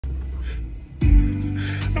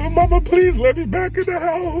Mama, please let me back in the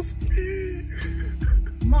house, please.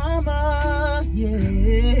 Mama,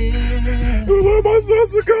 yeah. Where am I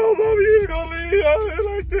supposed to go, Mama? You ain't gonna leave out here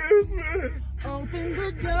like this, man. Open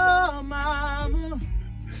the door, Mama.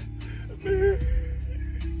 Man.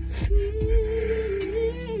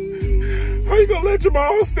 How you gonna let your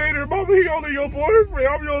mom stay there, Mama? He only your boyfriend.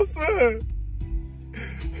 I'm your son.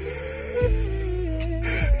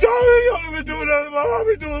 John, he don't even do nothing, Mama. I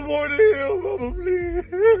be doing more than him, Mama, please.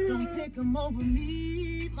 Don't pick him over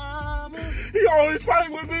me, Mama. He always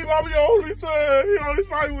fight with me, Mama, your only son. He always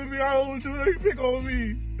fight with me. I always do that. He pick on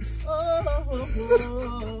me. Oh,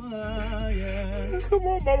 yeah. Come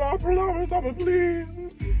on, Mama. I promise, Mama, please.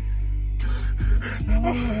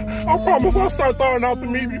 I promise I'll start thawing out the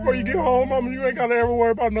meat before you get home, Mama. You ain't gotta ever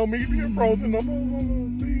worry about no meat being frozen no more,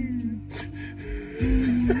 Mama, please.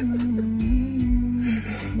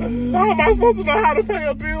 How am I supposed to know how to pay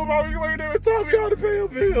a bill, Mama? You ain't never taught me how to pay a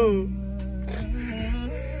bill.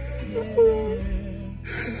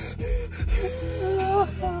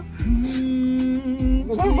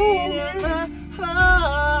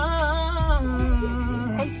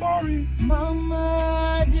 Mama, I'm sorry. Mama,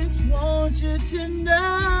 I just want you to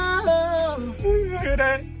know. You hear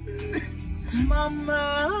that?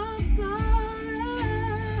 Mama, I'm sorry.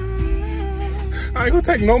 I ain't gonna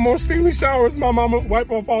take no more steamy showers, Mama. I'm gonna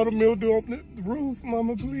wipe off all the mildew off the roof,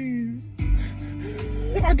 Mama, please.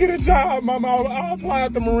 I'll get a job, Mama. I'll apply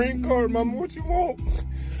at the Marine Corps, Mama. What you want?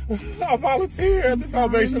 I'll volunteer at the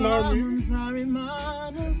Salvation Army. I'm sorry,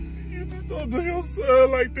 Mama. You just don't do your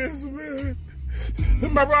son like this, man.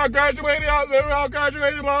 Remember I graduated, Mama,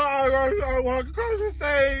 I walked across the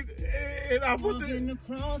stage and I put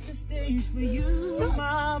across the stage for you,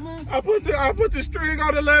 Mama. I put the string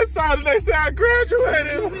on the left side and they said I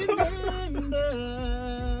graduated. Remember,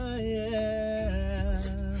 yeah.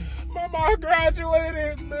 Mama, I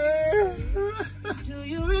graduated, man. Do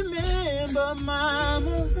you remember,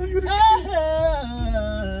 Mama?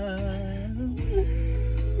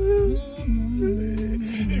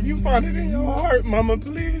 If you find it in your heart, Mama,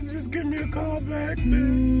 please just give me a call back,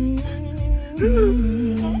 man.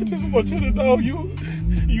 I just want you to know you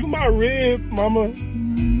my rib, Mama.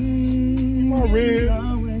 You my rib.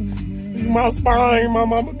 You my spine,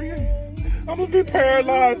 Mama. I'm gonna be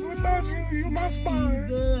paralyzed without you. You my spine.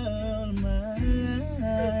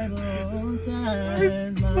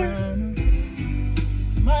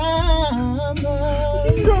 Mama,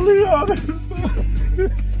 You really are.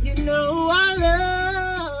 you know I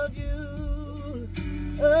love you.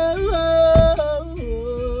 Oh,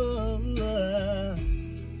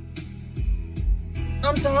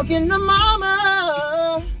 I'm talking to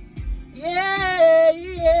Mama. Yeah,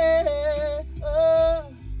 yeah.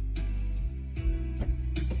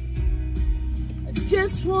 I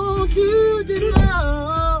just want you to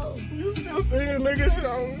know. You still singing, nigga,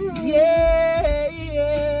 show. Yeah,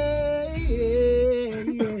 yeah, yeah,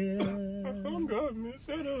 yeah. I'm good, man.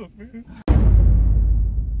 Shut up, man.